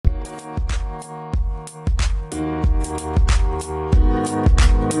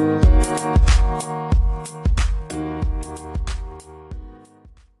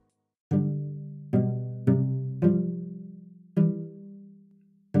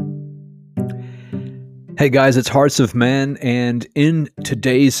Hey guys, it's Hearts of Men, and in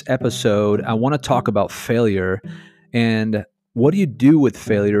today's episode, I want to talk about failure and what do you do with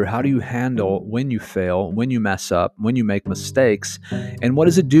failure? How do you handle when you fail, when you mess up, when you make mistakes, and what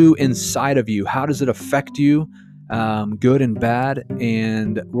does it do inside of you? How does it affect you, good and bad?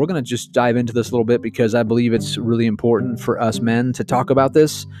 And we're going to just dive into this a little bit because I believe it's really important for us men to talk about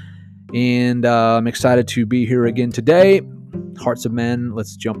this. And I'm excited to be here again today. Hearts of Men,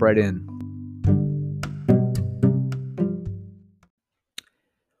 let's jump right in.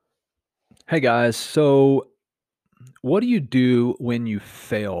 Hey guys, so what do you do when you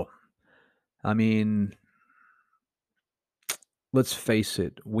fail? I mean, let's face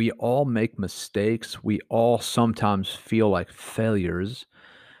it, we all make mistakes. We all sometimes feel like failures.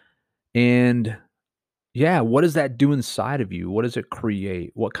 And yeah, what does that do inside of you? What does it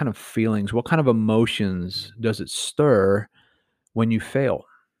create? What kind of feelings, what kind of emotions does it stir when you fail?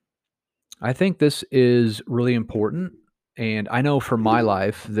 I think this is really important. And I know for my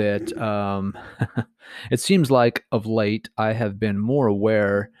life that it seems like of late I have been more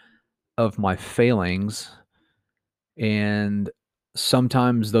aware of my failings, and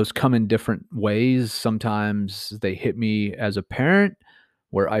sometimes those come in different ways. Sometimes they hit me as a parent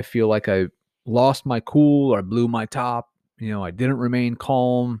where I feel like I lost my cool or blew my top. I didn't remain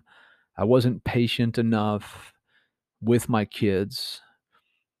calm. I wasn't patient enough with my kids.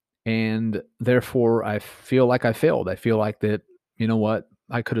 And therefore, I feel like I failed. I feel like that, you know what?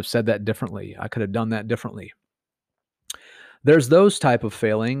 I could have said that differently. I could have done that differently. There's those type of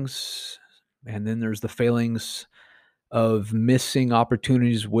failings. And then there's the failings of missing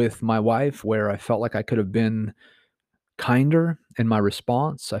opportunities with my wife where I felt like I could have been kinder in my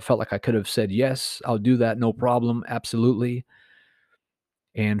response. I felt like I could have said, "Yes, I'll do that, no problem, absolutely."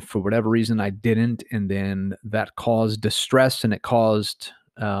 And for whatever reason, I didn't. And then that caused distress and it caused,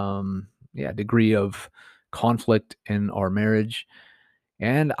 degree of conflict in our marriage.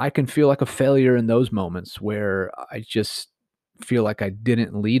 And I can feel like a failure in those moments where I just feel like I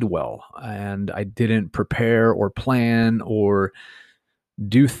didn't lead well and I didn't prepare or plan or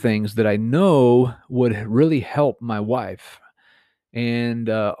do things that I know would really help my wife. And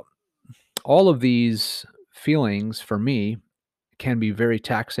all of these feelings for me can be very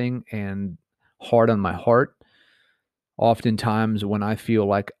taxing and hard on my heart. Oftentimes, when I feel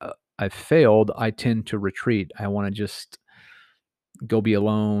like I've failed, I tend to retreat. I want to just go be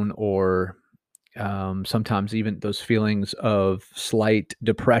alone, or sometimes even those feelings of slight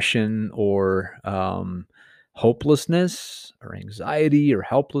depression or hopelessness or anxiety or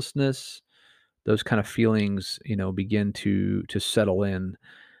helplessness, those kind of feelings, begin to settle in.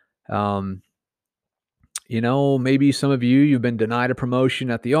 Um, maybe some of you've been denied a promotion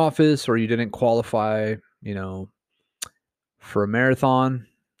at the office, or you didn't qualify, for a marathon.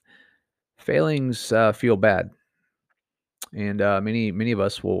 Failings feel bad, and many of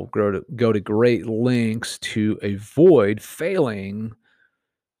us will go to great lengths to avoid failing,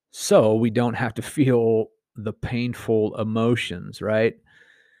 so we don't have to feel the painful emotions, right?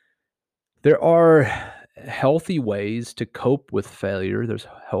 There are healthy ways to cope with failure. There's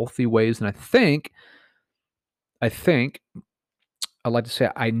healthy ways, and I think I'd like to say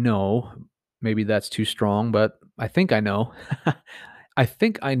I know. Maybe that's too strong, but I think I know. I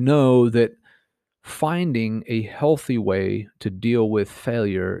think I know that finding a healthy way to deal with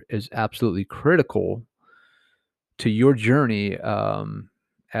failure is absolutely critical to your journey,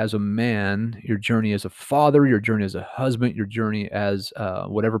 as a man, your journey as a father, your journey as a husband, your journey as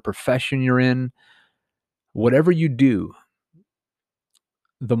whatever profession you're in, whatever you do.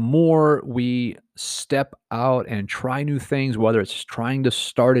 The more we step out and try new things, whether it's trying to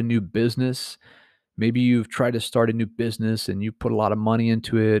start a new business, maybe you've tried to start a new business and you put a lot of money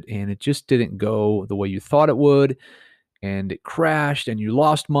into it and it just didn't go the way you thought it would, and it crashed and you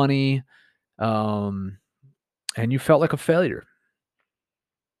lost money, um, and you felt like a failure.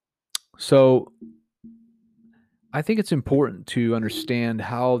 So I think it's important to understand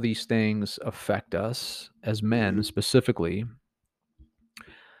how these things affect us as men specifically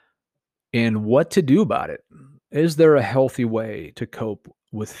and what to do about it. Is there a healthy way to cope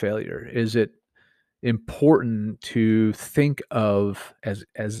with failure? Is it important to think of as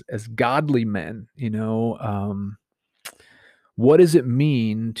godly men, what does it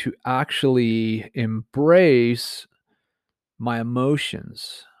mean to actually embrace my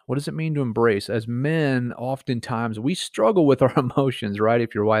emotions? What does it mean to embrace? As men, oftentimes we struggle with our emotions, right?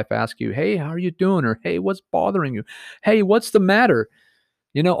 If your wife asks you, "Hey, how are you doing?" Or, "Hey, what's bothering you?" "Hey, what's the matter?"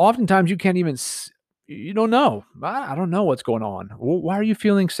 Oftentimes you can't even, you don't know. I don't know what's going on. Why are you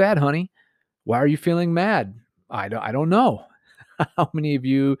feeling sad, honey? Why are you feeling mad? I don't know. How many of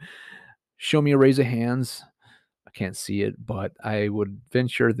you Show me a raise of hands. I can't see it, but I would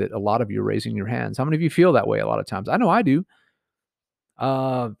venture that a lot of you are raising your hands. How many of you feel that way a lot of times? I know I do.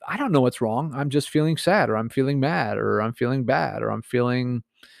 I don't know what's wrong. I'm just feeling sad, or I'm feeling mad, or I'm feeling bad, or I'm feeling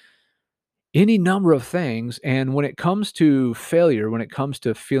any number of things. And when it comes to failure, when it comes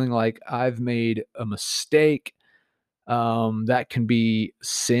to feeling like I've made a mistake, that can be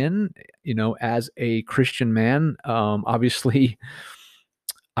sin, as a Christian man. Obviously,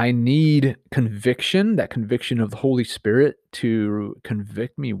 I need conviction, that conviction of the Holy Spirit to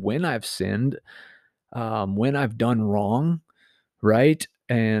convict me when I've sinned, when I've done wrong, right?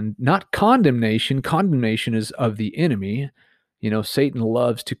 And not condemnation. Condemnation is of the enemy. Satan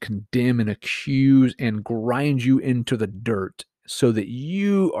loves to condemn and accuse and grind you into the dirt so that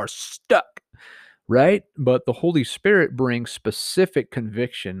you are stuck, right? But the Holy Spirit brings specific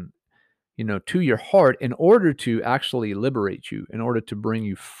conviction, to your heart in order to actually liberate you, in order to bring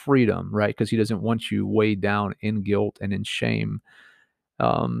you freedom, right? Because he doesn't want you weighed down in guilt and in shame.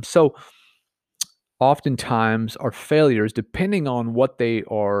 So oftentimes our failures, depending on what they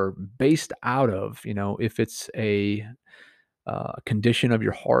are based out of, if it's a condition of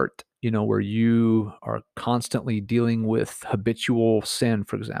your heart, where you are constantly dealing with habitual sin,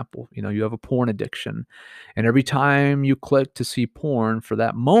 for example, you have a porn addiction, and every time you click to see porn for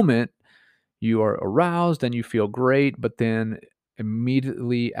that moment, you are aroused and you feel great, but then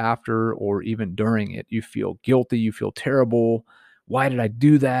immediately after or even during it, you feel guilty, you feel terrible. Why did I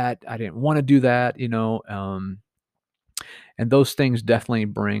do that? I didn't want to do that, and those things definitely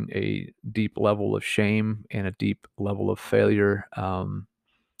bring a deep level of shame and a deep level of failure.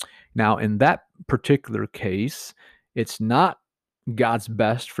 Now, in that particular case, it's not God's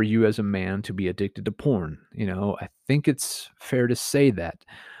best for you as a man to be addicted to porn. I think it's fair to say that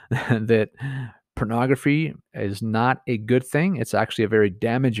that pornography is not a good thing. It's actually a very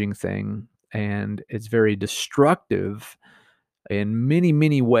damaging thing, and it's very destructive in many,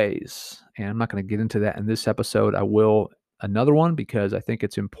 many ways. And I'm not going to get into that in this episode. I will another one because I think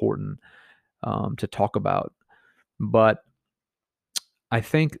it's important to talk about. But I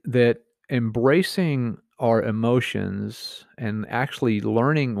think that embracing our emotions and actually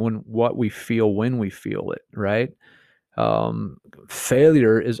learning what we feel when we feel it, right? Um,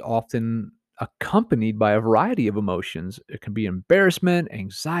 Failure is often accompanied by a variety of emotions. It can be embarrassment,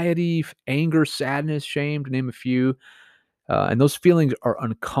 anxiety, anger, sadness, shame, to name a few. And those feelings are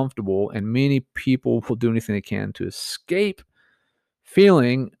uncomfortable, and many people will do anything they can to escape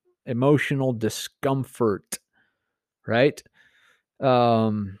feeling emotional discomfort, right?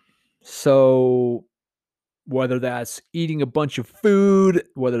 Um, so whether that's eating a bunch of food,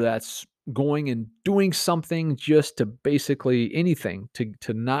 whether that's going and doing something just to basically anything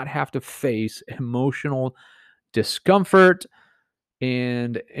to not have to face emotional discomfort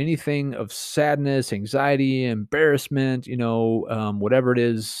and anything of sadness, anxiety, embarrassment, whatever it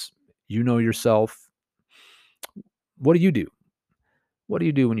is, yourself. What do you do? What do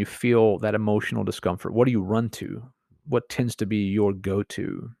you do when you feel that emotional discomfort? What do you run to? What tends to be your go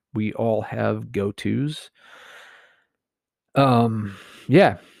to? We all have go tos.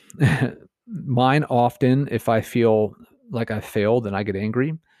 Yeah. Mine often, if I feel like I failed and I get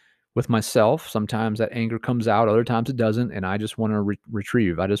angry with myself, sometimes that anger comes out, other times it doesn't, and I just want to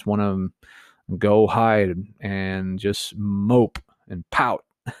retrieve. I just want to go hide and just mope and pout.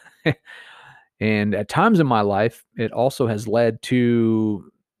 And at times in my life, it also has led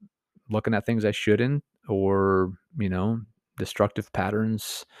to looking at things I shouldn't, or, destructive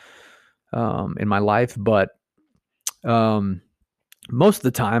patterns in my life. But um, most of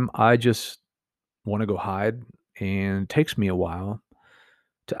the time, I just want to go hide, and it takes me a while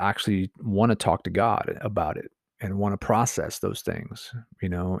to actually want to talk to God about it and want to process those things,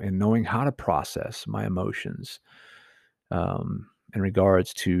 and knowing how to process my emotions in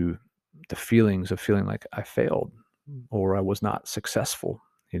regards to the feelings of feeling like I failed or I was not successful,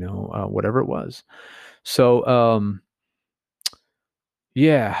 whatever it was. So,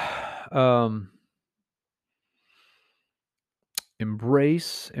 yeah, um,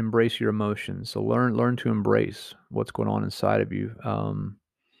 embrace your emotions. So learn to embrace what's going on inside of you.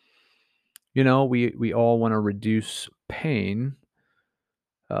 We all want to reduce pain.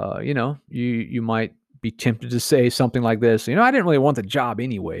 You might be tempted to say something like this. I didn't really want the job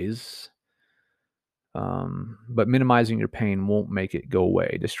anyways. But minimizing your pain won't make it go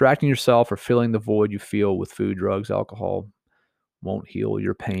away. Distracting yourself or filling the void you feel with food, drugs, alcohol won't heal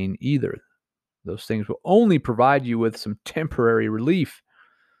your pain either. Those things will only provide you with some temporary relief.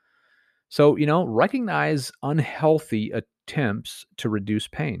 So, recognize unhealthy attempts to reduce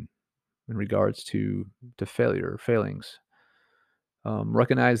pain in regards to failure or failings.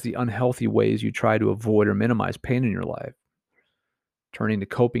 Recognize the unhealthy ways you try to avoid or minimize pain in your life. Turning to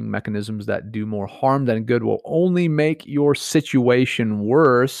coping mechanisms that do more harm than good will only make your situation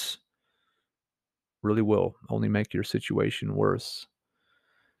worse. Really will only make your situation worse.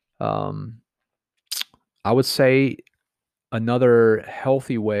 Um, I would say another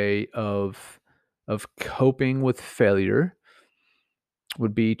healthy way of coping with failure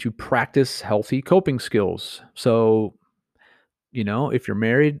would be to practice healthy coping skills. So, if you're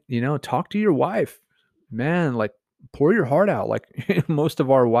married, talk to your wife. Man, like pour your heart out. Like most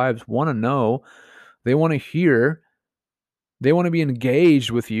of our wives want to know, they want to hear, they want to be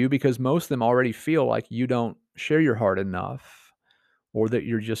engaged with you because most of them already feel like you don't share your heart enough or that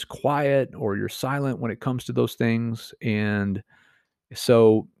you're just quiet or you're silent when it comes to those things. And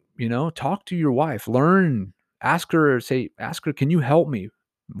so, talk to your wife, learn, ask her, can you help me?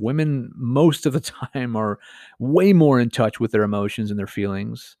 Women, most of the time, are way more in touch with their emotions and their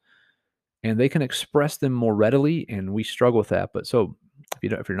feelings, and they can express them more readily. And we struggle with that. But so,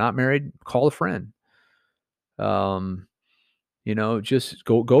 if you're not married, call a friend. Um, just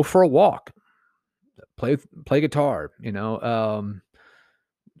go for a walk, play guitar.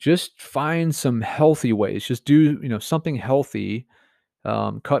 Just find some healthy ways. Just do something healthy.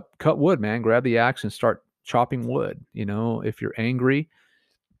 Cut wood, man. Grab the axe and start chopping wood. If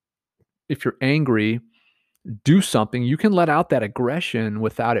you're angry, do something. You can let out that aggression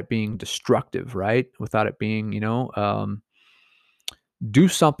without it being destructive, right? Without it being, do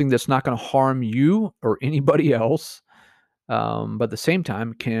something that's not going to harm you or anybody else, but at the same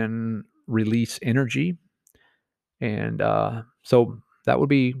time can release energy. And so that would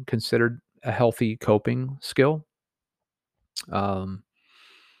be considered a healthy coping skill. Um,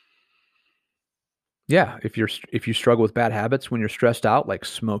 Yeah, if you struggle with bad habits when you're stressed out, like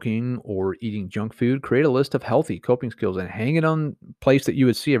smoking or eating junk food, create a list of healthy coping skills and hang it on place that you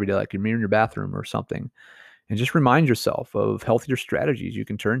would see every day, like your mirror in your bathroom or something. And just remind yourself of healthier strategies you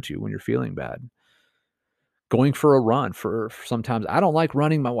can turn to when you're feeling bad. Going for a run for sometimes I don't like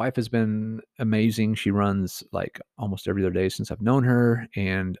running. My wife has been amazing. She runs like almost every other day since I've known her,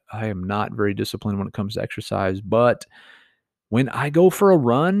 and I am not very disciplined when it comes to exercise. But when I go for a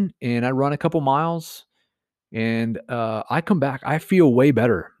run and I run a couple miles, and, I come back, I feel way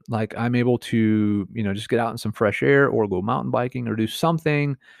better. Like, I'm able to, just get out in some fresh air or go mountain biking or do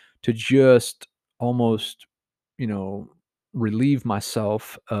something to just almost, you know, relieve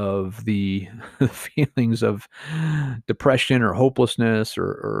myself of the feelings of depression or hopelessness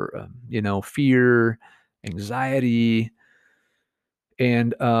or fear, anxiety,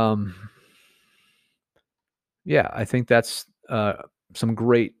 and, yeah, I think that's, some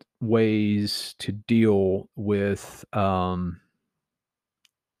great ways to deal with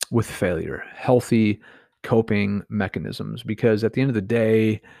failure, healthy coping mechanisms, because at the end of the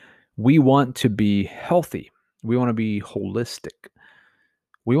day, we want to be healthy. We want to be holistic.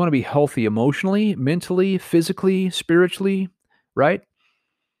 We want to be healthy emotionally, mentally, physically, spiritually, right?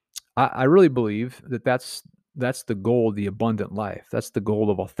 I really believe that that's the goal of the abundant life. That's the goal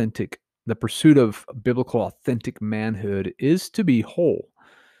of the pursuit of biblical authentic manhood is to be whole,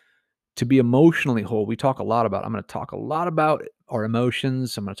 to be emotionally whole. I'm going to talk a lot about our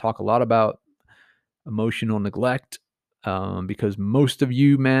emotions. I'm going to talk a lot about emotional neglect, because most of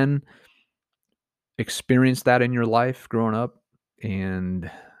you men experienced that in your life growing up,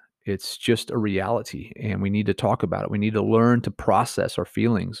 and it's just a reality. And we need to talk about it. We need to learn to process our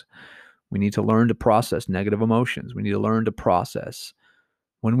feelings. We need to learn to process negative emotions. We need to learn to process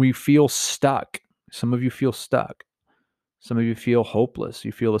when we feel stuck. Some of you feel stuck. Some of you feel hopeless.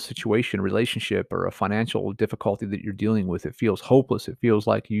 You feel a situation, a relationship, or a financial difficulty that you're dealing with. It feels hopeless. It feels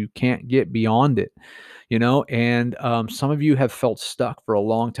like you can't get beyond it, And some of you have felt stuck for a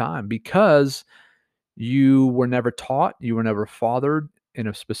long time because you were never taught, you were never fathered in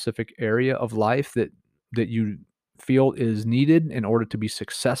a specific area of life that you feel is needed in order to be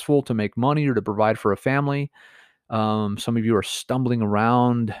successful, to make money, or to provide for a family. Some of you are stumbling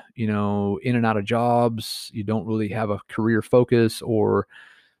around, in and out of jobs. You don't really have a career focus, or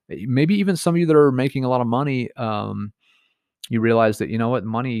maybe even some of you that are making a lot of money. You realize that,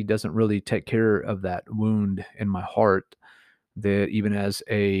 money doesn't really take care of that wound in my heart. That even as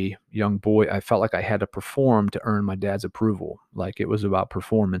a young boy, I felt like I had to perform to earn my dad's approval. Like it was about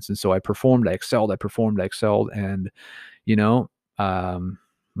performance. And so I performed, I performed, I excelled. And, you know, um,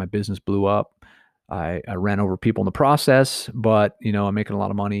 my business blew up. I ran over people in the process, but I'm making a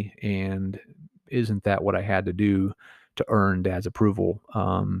lot of money, and isn't that what I had to do to earn dad's approval?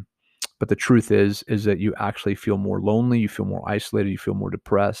 But the truth is that you actually feel more lonely, you feel more isolated, you feel more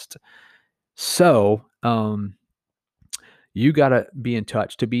depressed. So, You gotta be in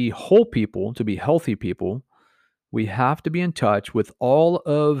touch. To be whole people, to be healthy people, we have to be in touch with all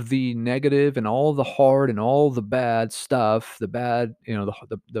of the negative and all the hard and all the bad stuff, the bad,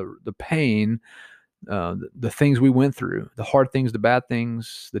 the pain, the things we went through, the hard things, the bad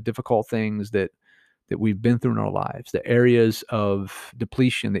things, the difficult things that we've been through in our lives, the areas of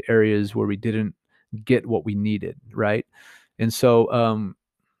depletion, the areas where we didn't get what we needed, right? And so,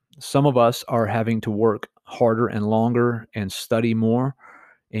 some of us are having to work harder and longer and study more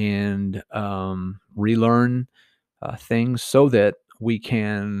and relearn things so that we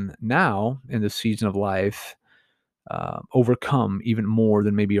can now, in this season of life, overcome even more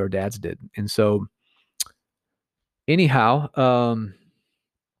than maybe our dads did. And so, anyhow,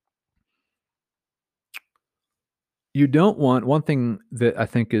 you don't want one thing that I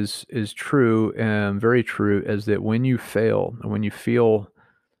think is true and very true is that when you fail and when you feel,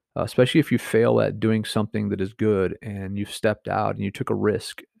 especially if you fail at doing something that is good and you've stepped out and you took a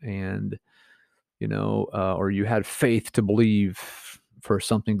risk and or you had faith to believe for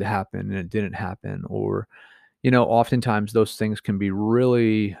something to happen and it didn't happen, or oftentimes those things can be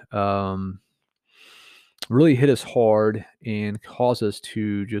really really hit us hard and cause us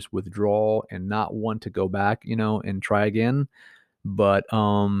to just withdraw and not want to go back, and try again. But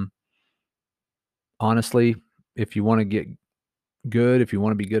honestly, if you want to get good, if you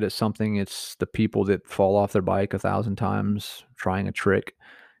want to be good at something, it's the people that fall off their bike 1,000 times trying a trick.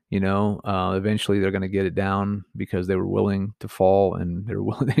 Eventually they're going to get it down because they were willing to fall and they're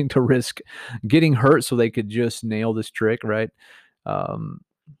willing to risk getting hurt so they could just nail this trick, right? Um,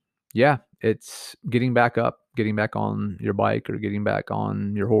 yeah, it's getting back up, getting back on your bike or getting back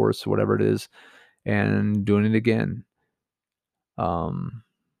on your horse, whatever it is, and doing it again. Um,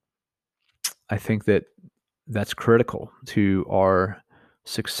 I think that that's critical to our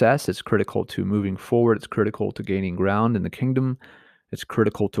success. It's critical to moving forward. It's critical to gaining ground in the kingdom. It's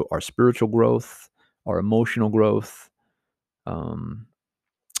critical to our spiritual growth, our emotional growth. Um,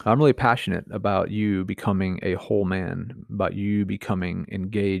 I'm really passionate about you becoming a whole man, about you becoming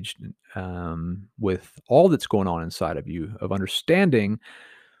engaged with all that's going on inside of you, of understanding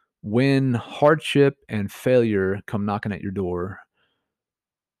when hardship and failure come knocking at your door,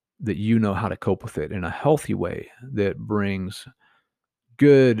 that you know how to cope with it in a healthy way that brings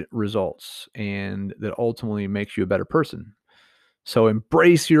good results and that ultimately makes you a better person. So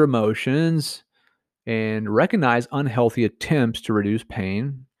embrace your emotions and recognize unhealthy attempts to reduce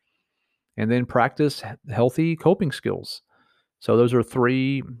pain and then practice healthy coping skills. So those are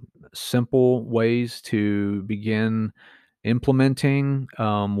three simple ways to begin implementing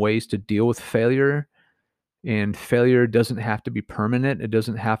ways to deal with failure. And failure doesn't have to be permanent. It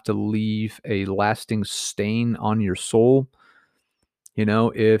doesn't have to leave a lasting stain on your soul.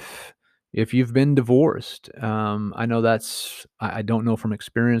 If you've been divorced, I know I don't know from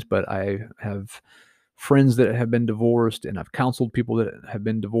experience, but I have friends that have been divorced, and I've counseled people that have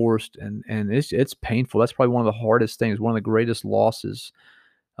been divorced, and it's painful. That's probably one of the hardest things, one of the greatest losses,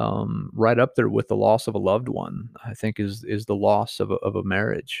 right up there with the loss of a loved one. I think is the loss of a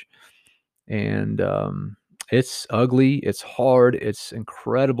marriage, and it's ugly, it's hard, it's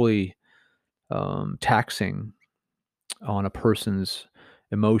incredibly taxing on a person's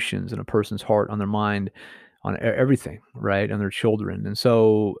emotions and a person's heart, on their mind, on everything, right? On their children. And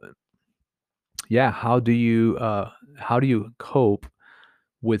so, yeah, how do you cope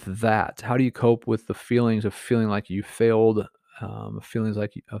with that? How do you cope with the feelings of feeling like you failed,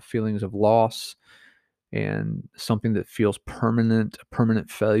 feelings of loss, and something that feels permanent, a permanent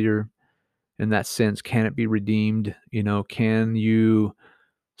failure? In that sense, can it be redeemed? Can you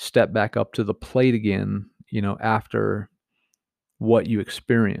step back up to the plate again? After what you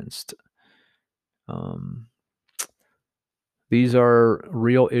experienced. Um, these are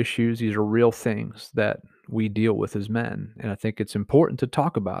real issues. These are real things that we deal with as men. And I think it's important to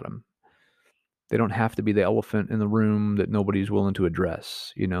talk about them. They don't have to be the elephant in the room that nobody's willing to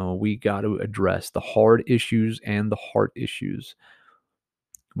address. We got to address the hard issues and the heart issues.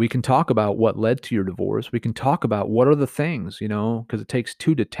 We can talk about what led to your divorce. We can talk about what are the things, because it takes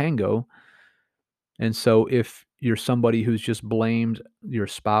two to tango. And so if you're somebody who's just blamed your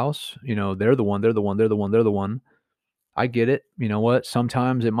spouse, they're the one, they're the one, they're the one, they're the one. I get it. You know what?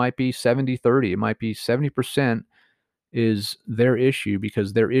 Sometimes it might be 70-30. It might be 70% is their issue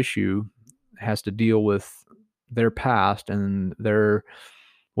because their issue has to deal with their past and their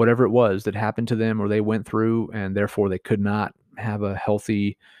whatever it was that happened to them or they went through, and therefore they could not have a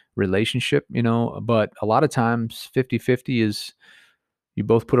healthy relationship, but a lot of times 50-50 is you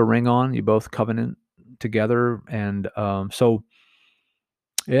both put a ring on, you both covenant together. And so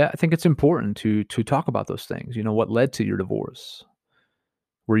Yeah, I think it's important to talk about those things. What led to your divorce?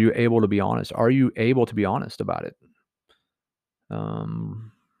 Were you able to be honest? Are you able to be honest about it?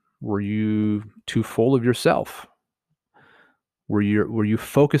 Um, were you too full of yourself? Were you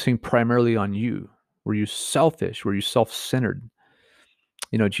focusing primarily on you? Were you selfish? Were you self-centered?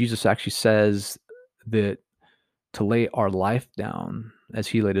 Jesus actually says that to lay our life down as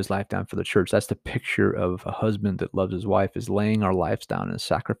he laid his life down for the church. That's the picture of a husband that loves his wife, is laying our lives down in a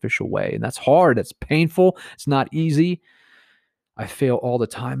sacrificial way. And that's hard. It's painful. It's not easy. I fail all the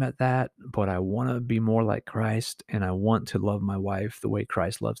time at that, but I want to be more like Christ and I want to love my wife the way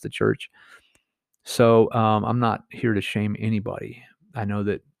Christ loves the church. So I'm not here to shame anybody. I know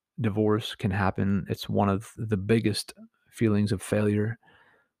that divorce can happen. It's one of the biggest feelings of failure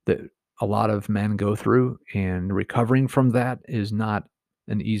that a lot of men go through, and recovering from that is not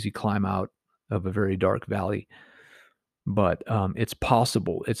an easy climb out of a very dark valley. But it's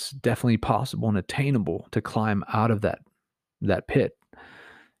possible. It's definitely possible and attainable to climb out of that pit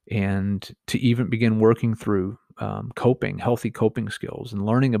and to even begin working through coping, healthy coping skills, and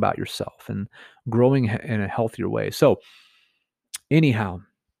learning about yourself and growing in a healthier way. So, anyhow,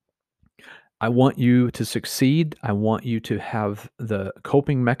 I want you to succeed. I want you to have the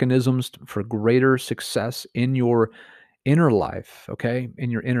coping mechanisms for greater success in your inner life, okay?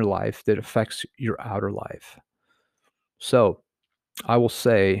 In your inner life that affects your outer life. So, I will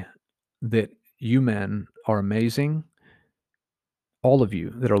say that you men are amazing. All of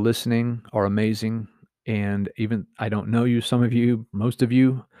you that are listening are amazing. And even I don't know you, some of you, most of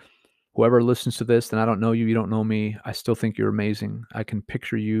you, whoever listens to this, and I don't know you, you don't know me, I still think you're amazing. I can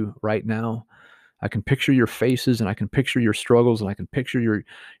picture you right now. I can picture your faces and I can picture your struggles and I can picture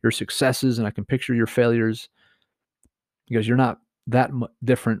your successes and I can picture your failures because you're not that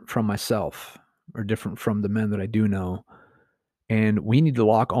different from myself or different from the men that I do know. And we need to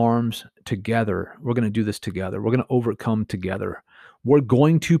lock arms together. We're going to do this together. We're going to overcome together. We're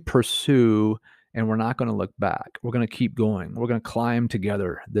going to pursue and we're not going to look back. We're going to keep going. We're going to climb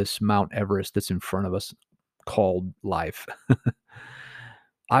together this Mount Everest that's in front of us called life.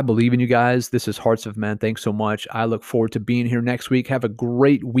 I believe in you guys. This is Hearts of Men. Thanks so much. I look forward to being here next week. Have a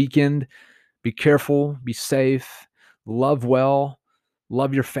great weekend. Be careful, be safe, love well,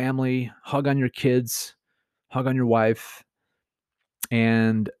 love your family, hug on your kids, hug on your wife,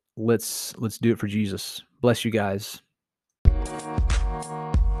 and let's do it for Jesus. Bless you guys.